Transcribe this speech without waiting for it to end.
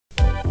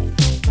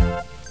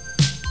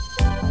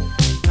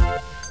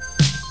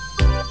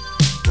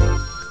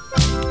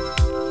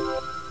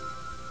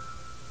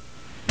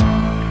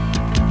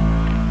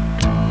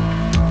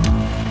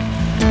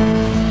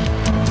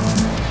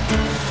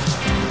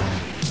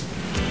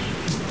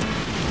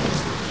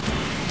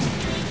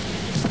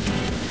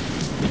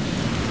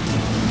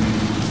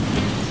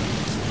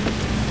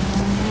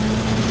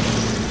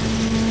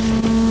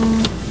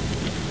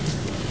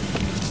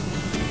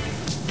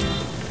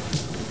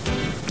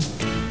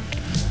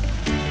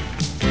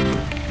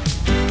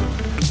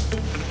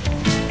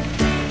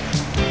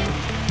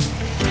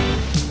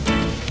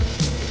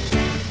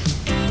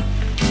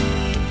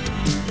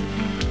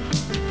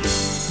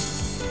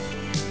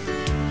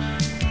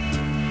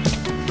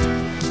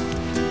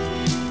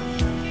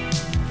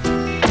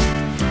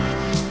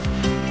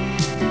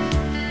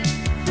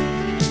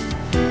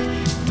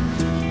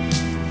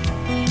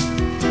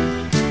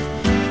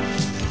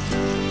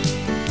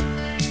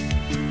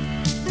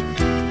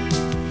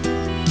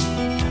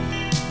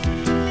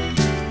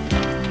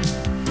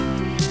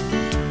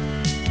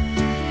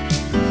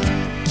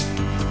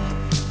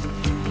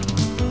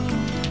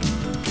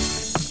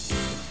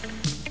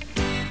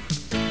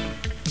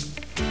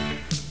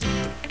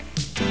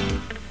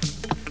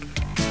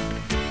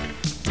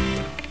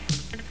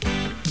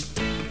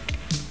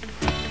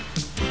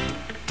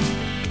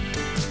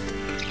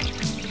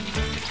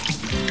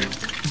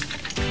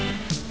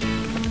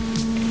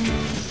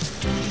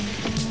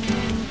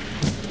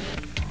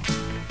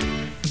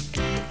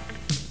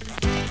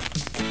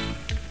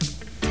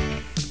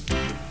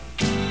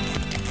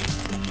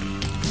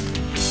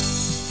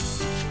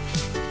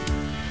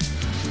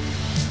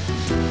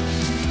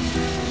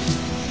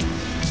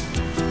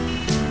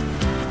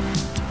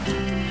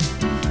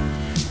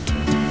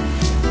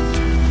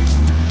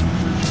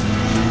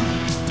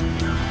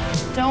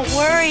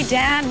worry,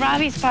 Dad.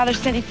 Robbie's father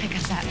said he'd pick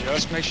us up.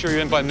 Just make sure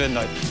you're in by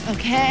midnight.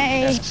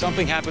 Okay. If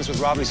something happens with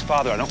Robbie's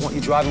father, I don't want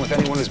you driving with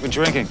anyone who's been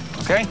drinking,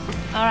 okay?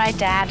 All right,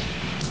 Dad.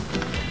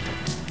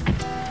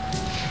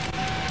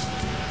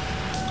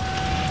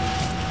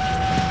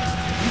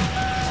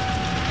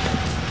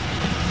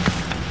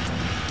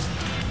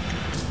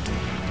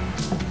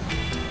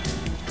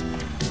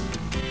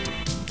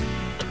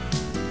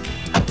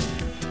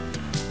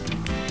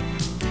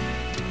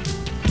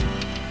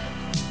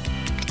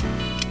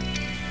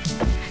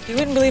 You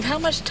wouldn't believe how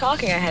much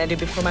talking I had to do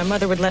before my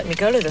mother would let me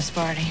go to this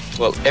party.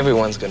 Well,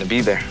 everyone's gonna be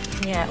there.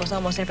 Yeah, it was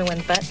almost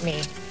everyone but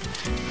me.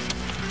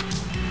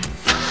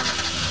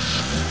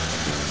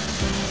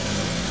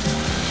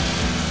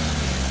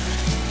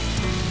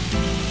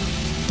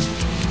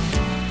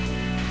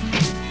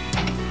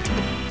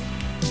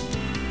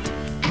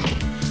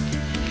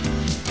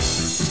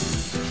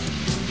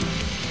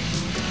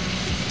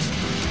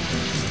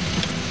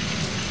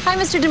 Hi,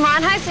 Mr.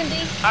 Dumont. Hi, Cindy.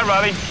 Hi,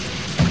 Robbie.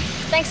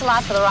 Thanks a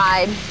lot for the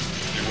ride.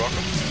 You're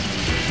welcome.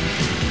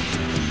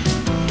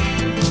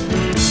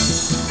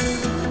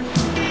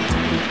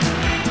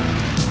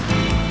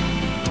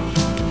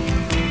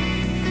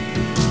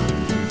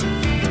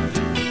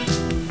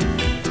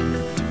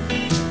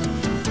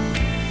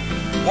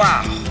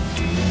 Wow.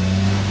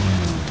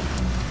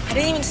 I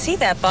didn't even see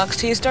that box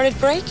till you started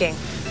braking.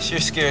 Sure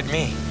scared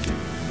me.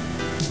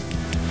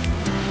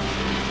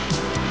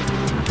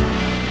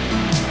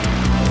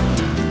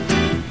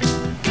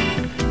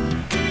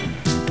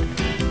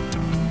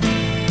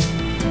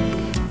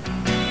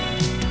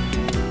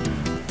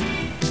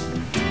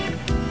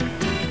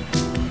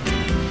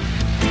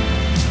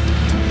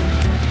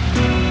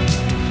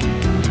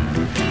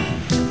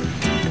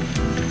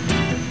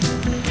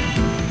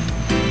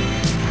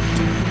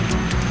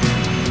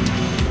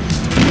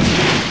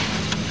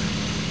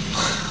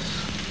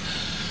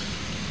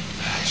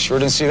 Sure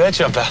didn't see that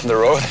jump out in the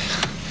road.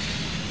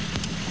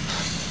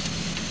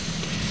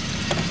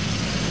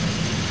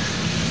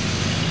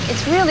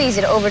 It's real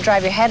easy to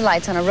overdrive your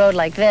headlights on a road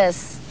like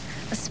this,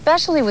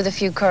 especially with a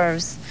few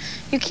curves.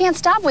 You can't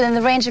stop within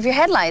the range of your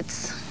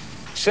headlights.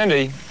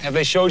 Cindy, have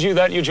they showed you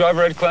that in your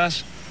driver ed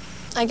class?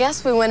 I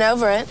guess we went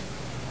over it.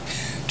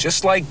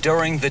 Just like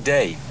during the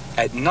day,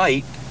 at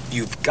night,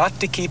 you've got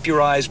to keep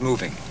your eyes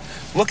moving.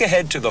 Look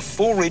ahead to the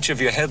full reach of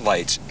your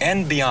headlights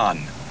and beyond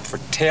for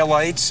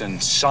taillights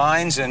and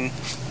signs and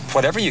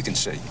whatever you can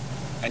see.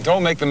 And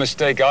don't make the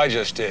mistake I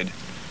just did.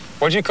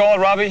 What'd you call it,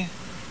 Robbie?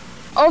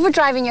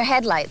 Overdriving your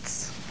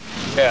headlights.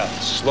 Yeah,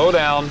 slow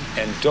down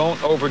and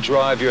don't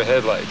overdrive your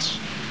headlights.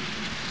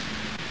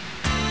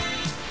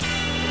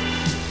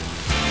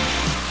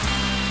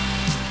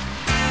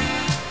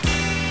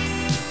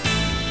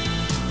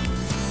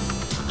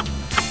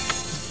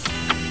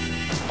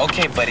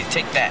 Okay, buddy,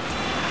 take that.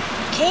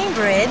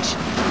 Cambridge?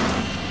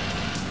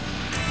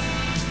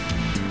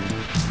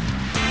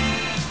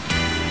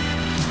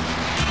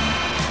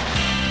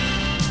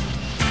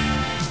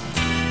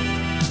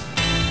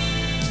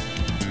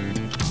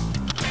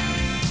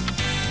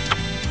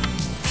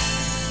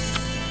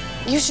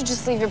 You should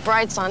just leave your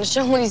brights on to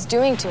show him what he's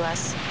doing to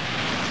us.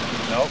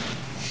 Nope.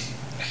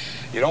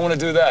 You don't want to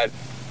do that.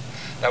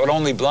 That would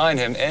only blind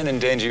him and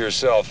endanger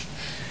yourself.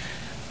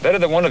 Better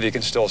that one of you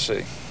can still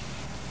see.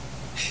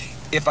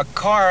 If a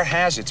car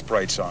has its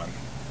brights on,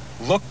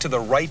 look to the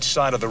right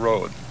side of the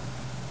road.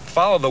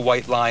 Follow the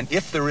white line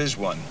if there is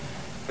one.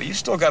 But you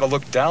still got to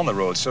look down the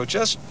road, so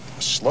just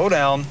slow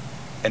down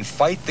and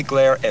fight the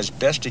glare as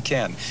best you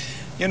can.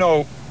 You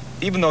know,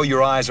 even though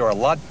your eyes are a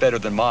lot better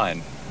than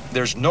mine,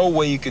 there's no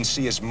way you can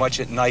see as much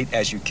at night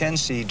as you can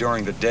see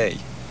during the day.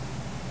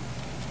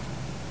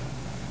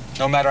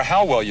 No matter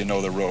how well you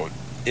know the road,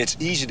 it's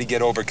easy to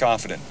get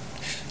overconfident.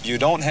 You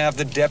don't have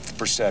the depth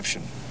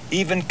perception.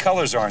 Even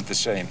colors aren't the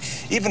same.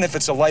 Even if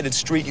it's a lighted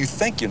street you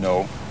think you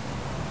know,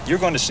 you're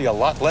going to see a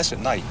lot less at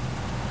night.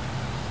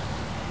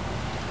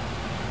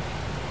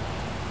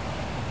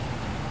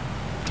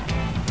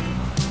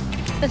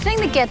 The thing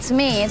that gets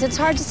me is it's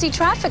hard to see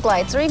traffic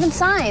lights or even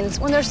signs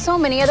when there's so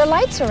many other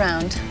lights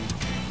around.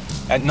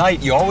 At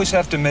night, you always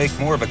have to make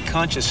more of a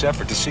conscious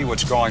effort to see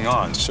what's going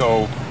on.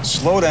 So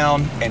slow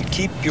down and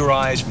keep your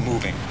eyes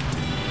moving.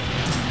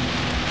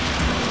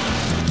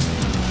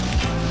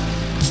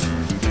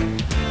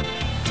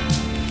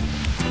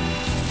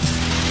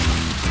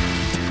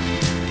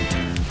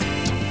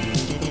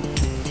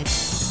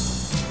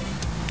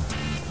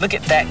 Look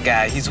at that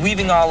guy. He's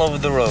weaving all over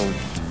the road.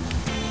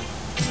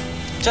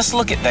 Just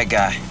look at that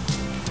guy.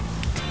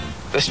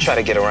 Let's try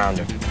to get around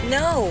him.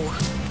 No.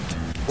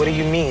 What do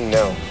you mean,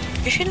 no?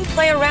 You shouldn't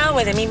play around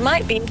with him. He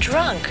might be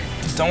drunk.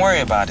 Don't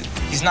worry about it.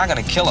 He's not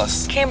gonna kill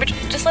us. Cambridge,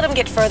 just let him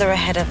get further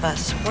ahead of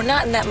us. We're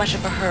not in that much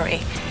of a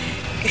hurry.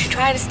 You should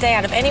try to stay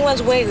out of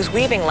anyone's way who's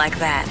weaving like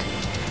that.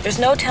 There's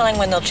no telling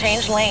when they'll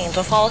change lanes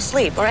or fall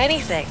asleep or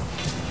anything.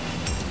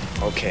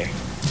 Okay.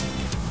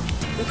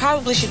 We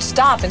probably should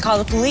stop and call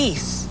the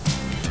police.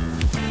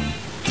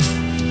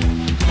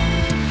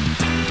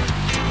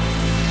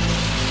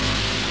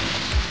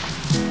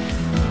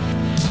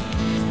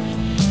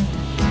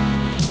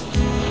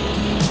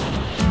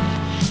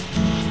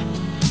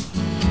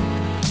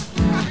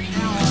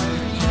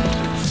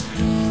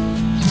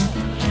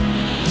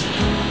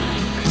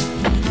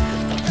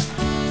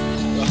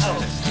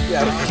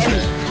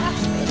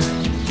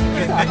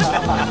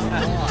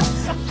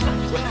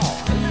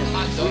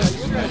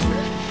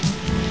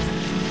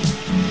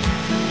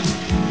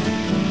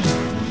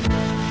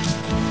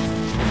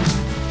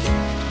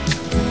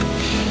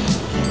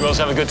 Girls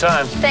have a good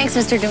time. Thanks,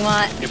 Mr.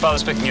 Dumont. Your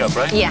father's picking you up,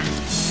 right? Yeah.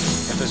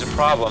 If there's a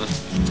problem,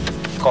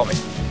 call me.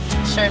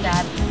 Sure,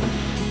 Dad.